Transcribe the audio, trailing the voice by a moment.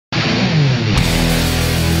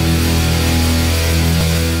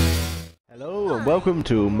and welcome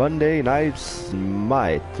to Monday Night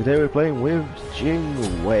Smite. Today we're playing with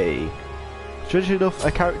Jing Wei. Strangely enough, a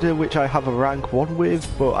character which I have a rank 1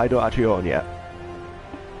 with, but I don't actually own yet.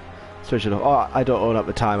 Strangely enough, I don't own at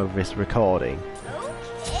the time of this recording.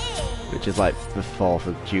 Which is like the 4th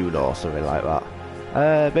of June or something like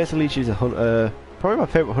that. Basically she's a hunter, probably my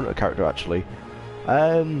favourite hunter character actually.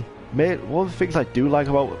 One of the things I do like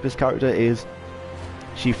about this character is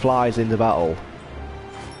she flies into battle.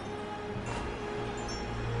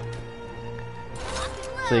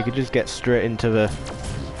 So you can just get straight into the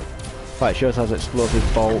fight. She also has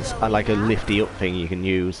explosive bolts and like a lifty up thing you can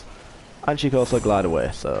use. And she can also glide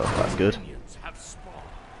away, so that's good.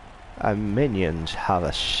 And minions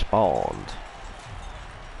have spawned.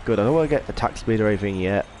 Good, I don't want to get attack speed or anything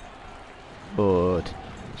yet. But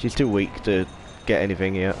she's too weak to get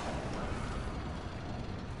anything yet.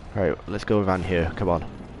 Right, let's go around here, come on.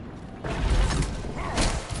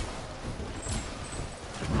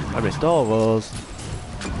 I missed all those.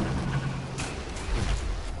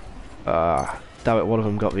 Damn it, one of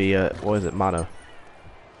them got the, what is it, mana.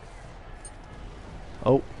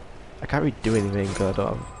 Oh, I can't really do anything because I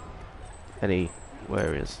don't have any,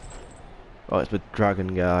 where is? Oh, it's the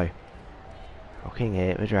dragon guy. Fucking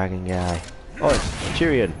hate the dragon guy. Oh, it's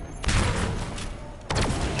Tyrion.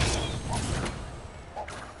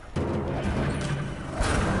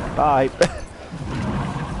 Bye.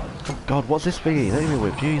 Oh god, what's this thingy? Let me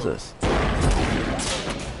with Jesus.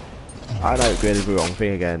 I upgraded the wrong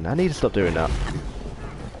thing again. I need to stop doing that.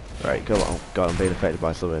 Right, come on. God, I'm being affected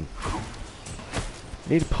by something.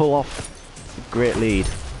 Need to pull off a great lead.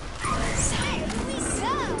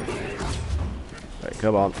 Right,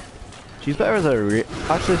 come on. She's better as a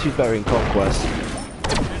actually, she's better in Conquest.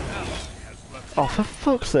 Oh, for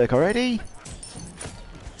fuck's sake already!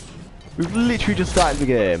 We've literally just started the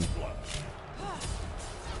game.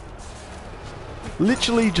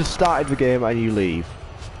 Literally just started the game and you leave.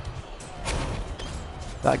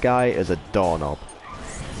 That guy is a doorknob.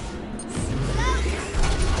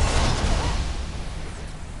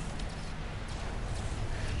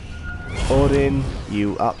 Odin,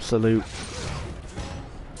 you absolute...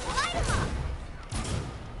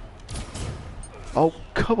 Oh,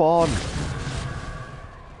 come on!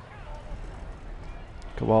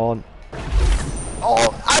 Come on.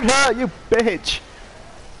 Oh, I'm hurt, you bitch!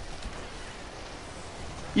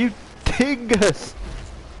 You dingus!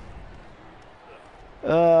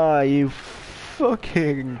 Ah, you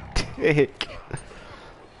fucking dick!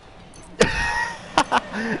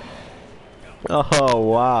 Oh,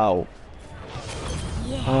 wow.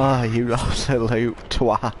 Ah, you absolute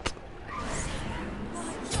twat.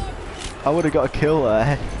 I would have got a kill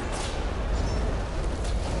there.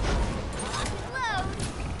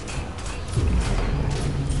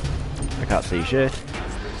 I can't see shit.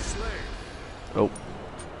 Oh.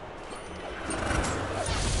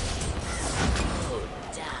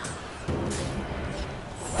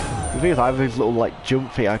 The thing is, I have this little like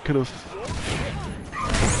jump thing. I could have.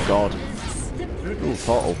 Oh god. Ooh,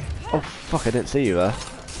 portal. Oh fuck! I didn't see you there.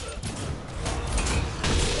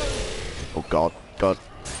 Oh god, god.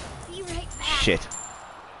 Shit.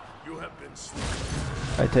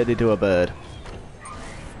 I turned into a bird.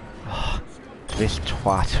 Oh, this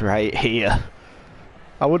twat right here.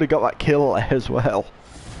 I would have got that kill as well.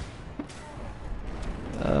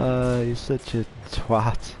 You're such a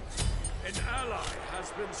twat. An ally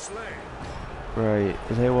has been slain. Right,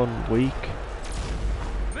 is anyone weak?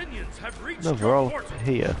 Minions have reached No, they're all portal.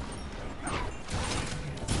 here.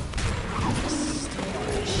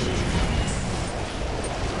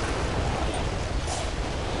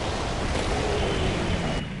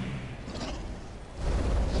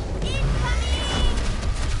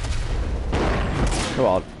 Come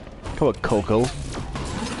on. Come on, Coco. Oh,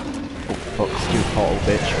 fuck, stupid portal,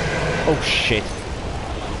 bitch. Oh, shit.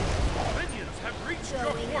 Minions have reached your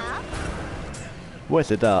portal. Where's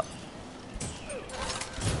it at?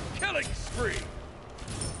 Killing spree.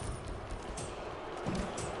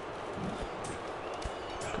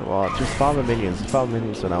 Come on, just farm the minions. Farm the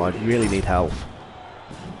minions for now. I really need health.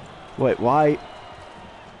 Wait, why?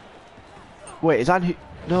 Wait, is that who?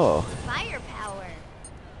 No. Firepower.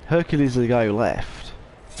 Hercules is the guy who left.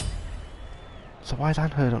 So why is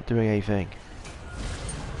Anher not doing anything?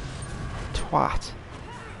 Twat.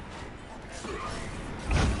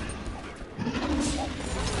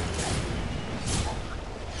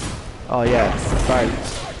 Oh yeah, right.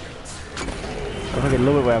 I fucking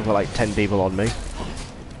love it when I've got like 10 people on me.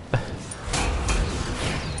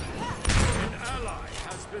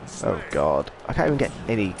 Oh god, I can't even get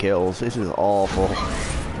any kills. This is awful.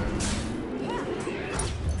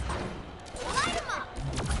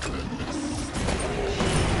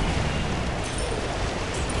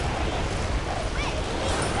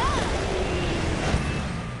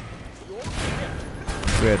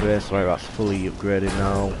 upgrade this. Right, that's fully upgraded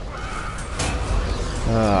now.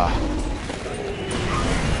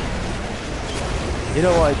 You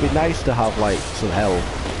know what, it'd be nice to have like some health.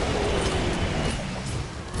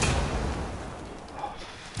 Oh,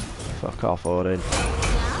 fuck off, Odin.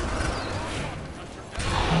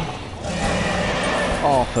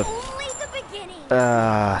 Oh, for...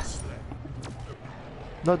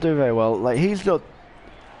 not doing very well. Like, he's not...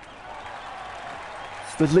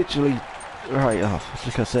 There's literally... Right, oh, I was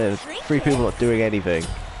just gonna say, there's 3 people not doing anything.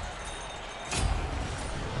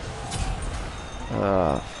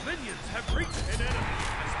 Minions have reached an enemy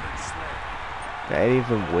has been slain. They're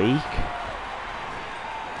even weak.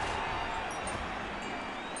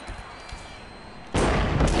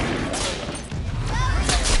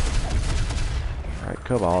 Right,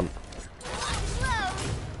 come on.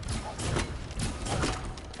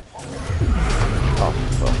 Oh,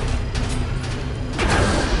 fuck.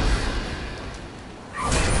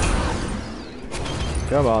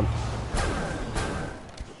 Come on.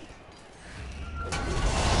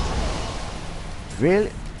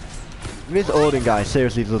 Really? This Odin guy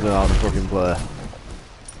seriously doesn't know how to fucking play.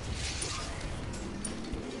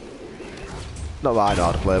 Not that I know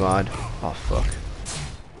how to play mine. Oh, fuck.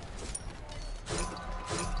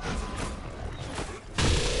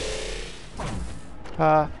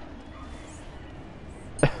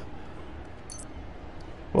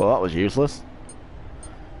 Well, that was useless.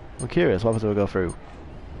 I'm curious, what happens if we go through?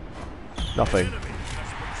 Nothing. Enemy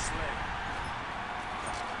has been slain.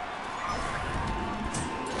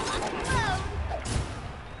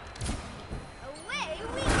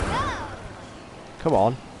 Come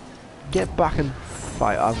on. Get back and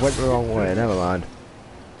fight. I went the wrong way, never mind.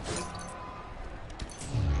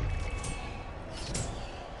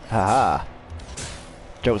 Haha.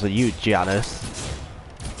 Joke's on you, Janice.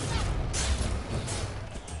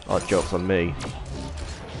 Oh, joke's on me.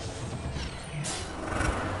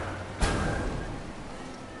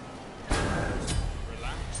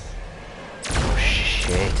 Oh,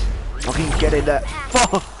 shit. Fucking get in there.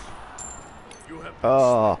 Fuck!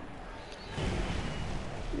 Oh.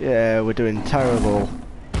 Yeah, we're doing terrible.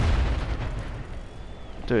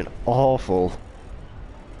 Doing awful.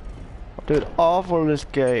 I'm doing awful in this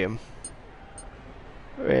game.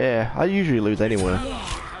 Yeah, I usually lose anyway.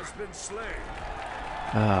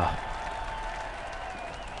 Ah.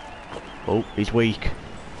 Oh, he's weak.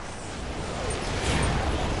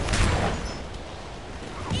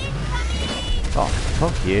 Oh,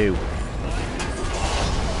 fuck you.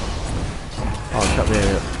 Oh, cut me a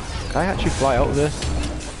bit. Can I actually fly out of this?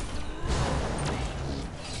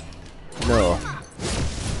 No.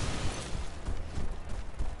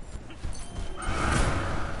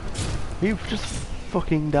 You just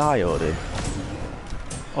fucking die, Odin.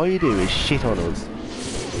 All you do is shit on us.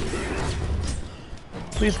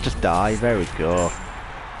 Please just die. There we go.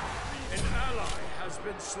 An ally has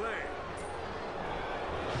been slain.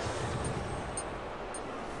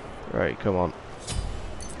 Right, come on.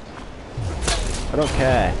 I don't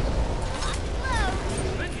care.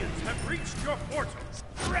 Minions have reached your portals.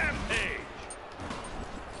 Rampage.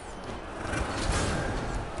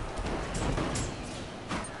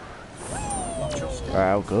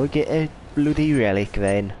 Right, I'll go get a bloody relic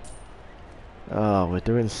then. Oh, we're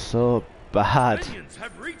doing so bad. Minions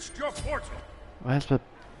have reached your portal. Where's the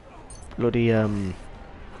bloody Oh,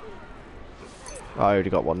 I already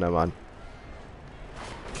got one now, man.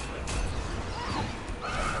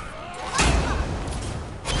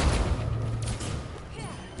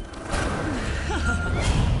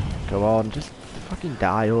 Come on, just fucking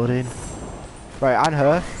die, Odin. Right, and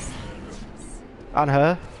her. And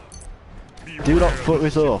her. Do not fuck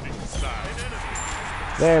this up.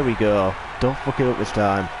 There we go. Don't fuck it up this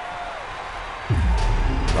time.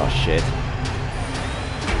 Oh shit.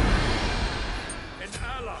 An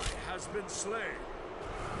ally has been slain.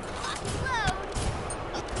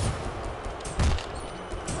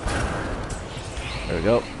 There we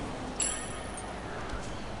go.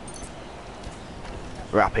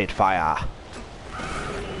 Rapid fire.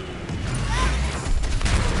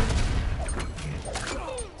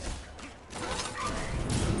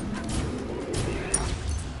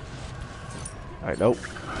 Alright, nope.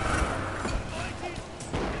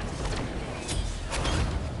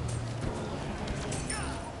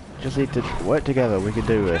 Just need to work together, we can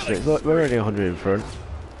do this. Look, we're only 100 in front.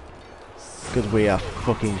 Because we are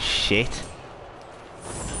fucking shit.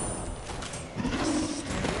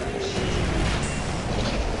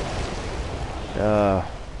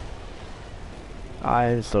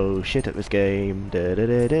 I'm so shit at this game. Da, da,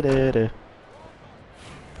 da, da, da, da.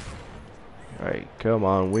 Right, come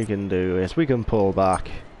on, we can do this. We can pull back.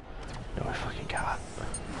 No, I fucking can't.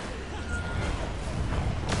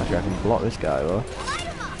 Actually, I can block this guy though.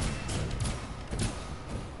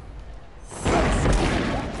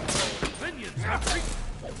 Minions have reached.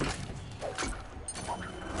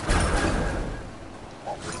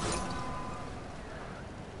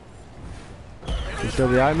 He's still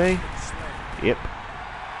behind me? Yep.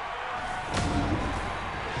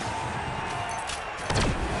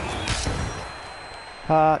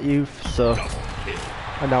 Ah, you suck.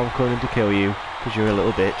 And now I'm coming to kill you, because you're a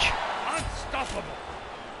little bitch. Unstoppable.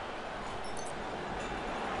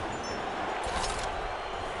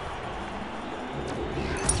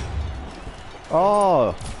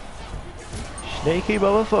 Oh! Sneaky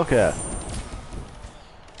motherfucker!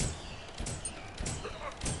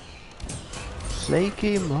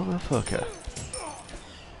 Sneaky motherfucker.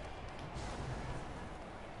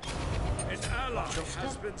 An ally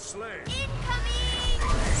has been slain.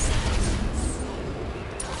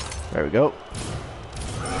 There we go.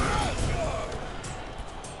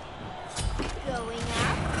 Going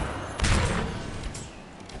up.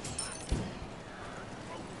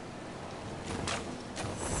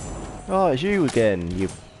 Oh, it's you again, you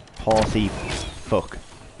horsey fuck.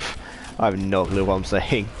 I have no clue what I'm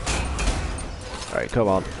saying. Alright, come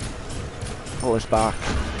on. Pull this back.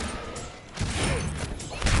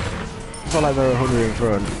 It's not like there are 100 in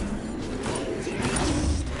front.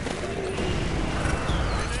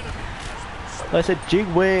 Like I said,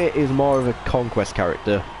 Jing Wei is more of a conquest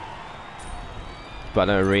character, but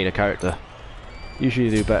an arena character. Usually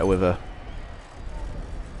do better with her.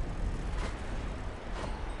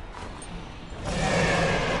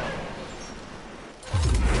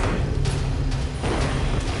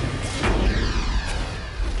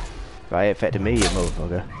 Right, it affected me, you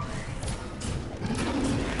motherfucker.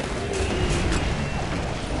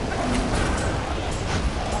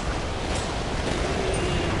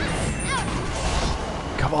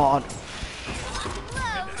 Come on! An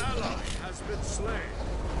ally has been slain.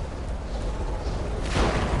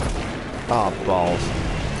 Oh, balls.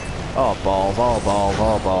 Oh, balls, oh, balls,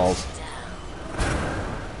 oh, balls.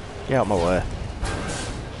 Get out my way.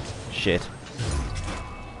 Shit.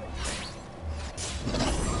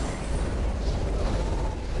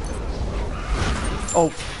 Oh,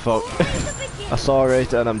 fuck. I saw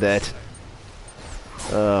it and I'm dead.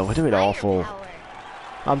 We're doing awful.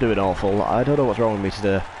 I'm doing awful. I don't know what's wrong with me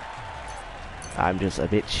today. I'm just a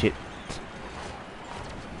bit shit.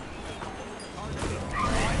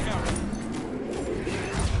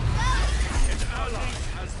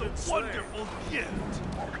 Wonderful gift.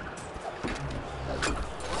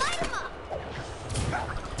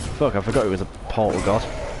 Fuck, I forgot it was a portal god.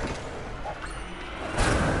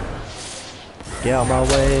 Get out of my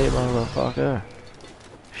way, motherfucker.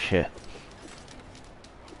 Shit.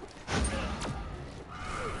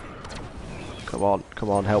 Come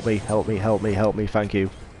on, help me, help me, help me, help me, thank you.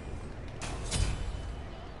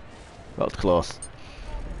 That was close.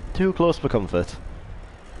 Too close for comfort.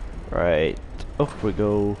 Right, up we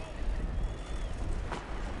go.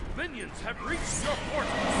 Minions have reached your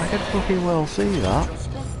fortress. I can fucking well see that.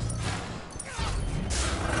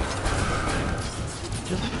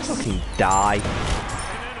 Just fucking die.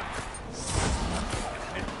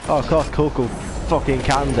 Oh, of course, Coco fucking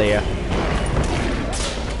can there.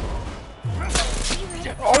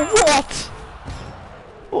 Oh, what?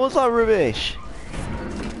 What was that rubbish?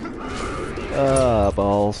 Ah,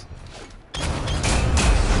 balls.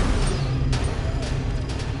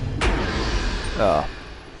 Ah.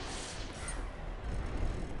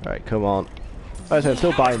 Right, come on. Like I said, I'm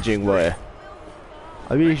still buying Jing Wei.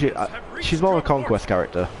 I mean, she's more of a conquest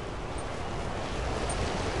character.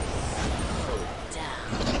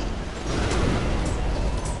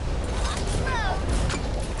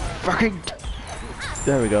 Fucking.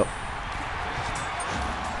 There we go.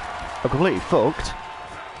 I'm completely fucked.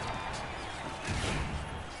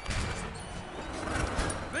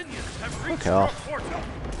 Minions have reached Fuck your off. fortress.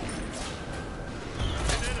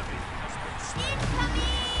 An enemy has been slain.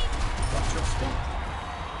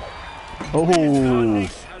 Oh.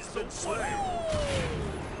 Has been slain.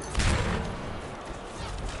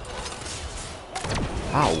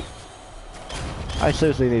 Ow. I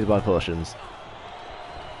seriously need to buy potions.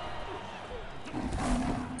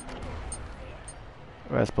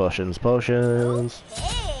 Where's potions? Potions.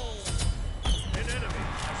 An enemy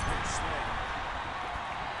has been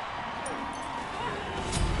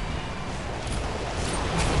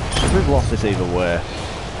slain. We've lost this either way.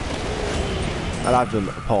 And I've done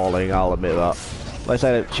appalling, I'll admit that. Like I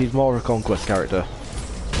said, she's more of a conquest character. An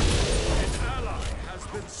ally has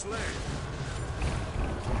been slain.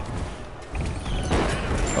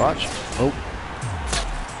 Watch. Oh.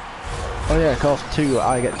 Oh yeah, of course,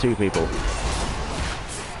 I get two people.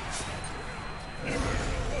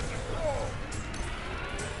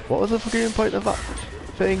 What was the fucking point of that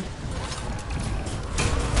thing?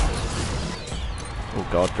 Oh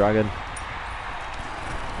god, dragon.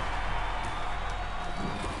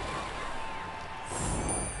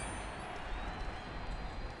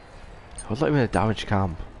 I was like in a damaged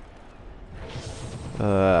camp.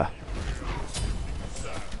 Come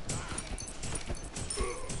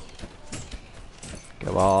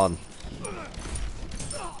on.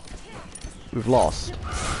 We've lost.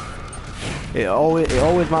 It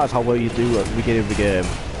always matters how well you do at the beginning of the game.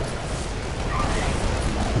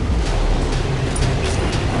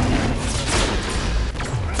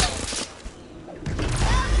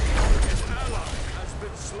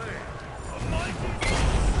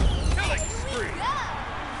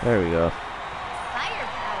 There we go.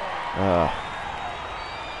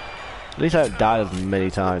 At least I haven't died as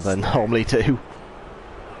many times as I normally do.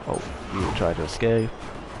 Oh, you tried to escape.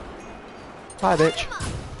 Hi, bitch.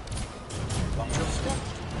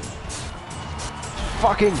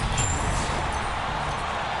 Fucking.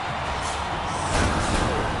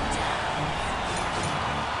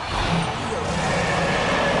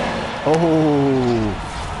 Oh.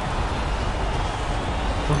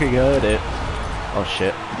 Fucking heard it. Oh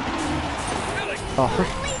shit. Oh,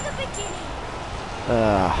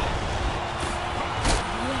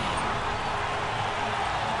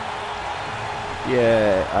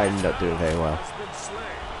 yeah, I'm not doing very well.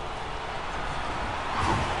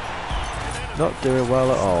 Not doing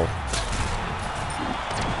well at all.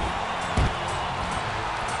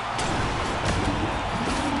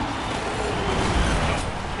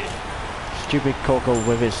 Stupid Coco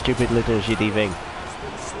with his stupid little shitty thing.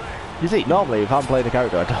 You see, normally if I'm playing a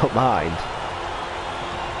character I don't mind.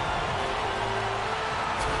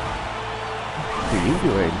 What are you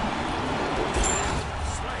doing?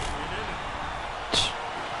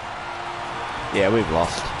 Yeah, we've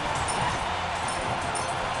lost.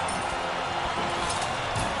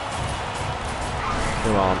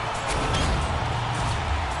 Come on.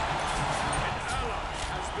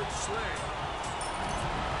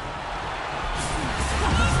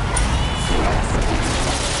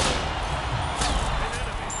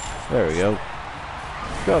 There we go.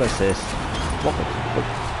 Got assist. What the fuck?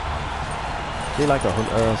 Is he like a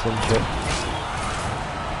hunter or some shit?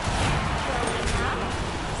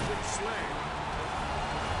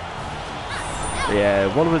 Yeah,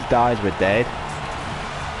 one of us dies, we're dead.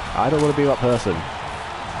 I don't want to be that person.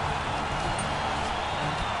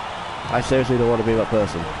 I seriously don't want to be that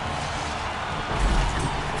person.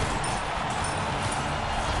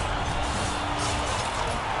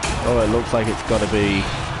 Oh, it looks like it's gotta be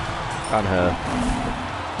on her.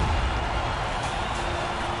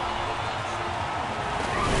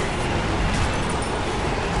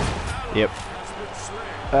 Yep.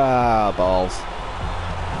 Ah, balls.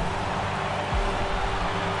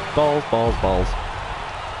 Balls, balls, balls.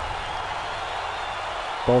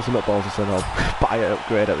 Balls are not balls, so I'll buy an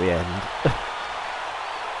upgrade at the end.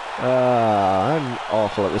 I'm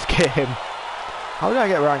awful at this game. How did I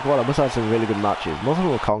get rank 1? I must have some really good matches. Most of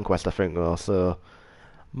them were Conquest, I think, though, so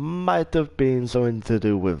might have been something to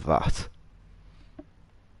do with that.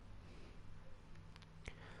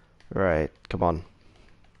 Right, come on.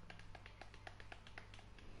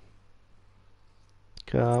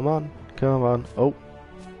 Come on, come on. Oh.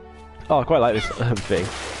 Oh, I quite like this thing.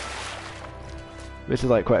 This is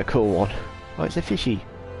like quite a cool one. Oh, it's a fishy.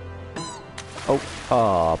 Oh,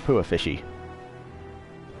 poor fishy.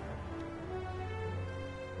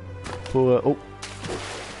 Poor, oh.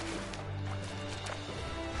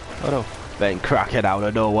 Oh no. Then cracking out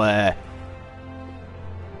of nowhere.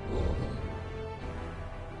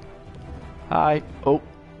 Hi. Oh.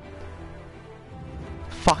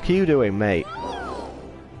 Fuck you doing, mate?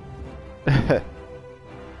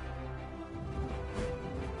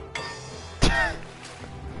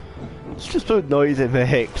 It's just the noise it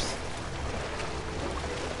makes.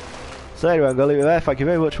 So anyway, I'm going to leave it there. Thank you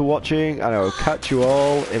very much for watching, and I will catch you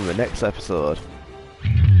all in the next episode.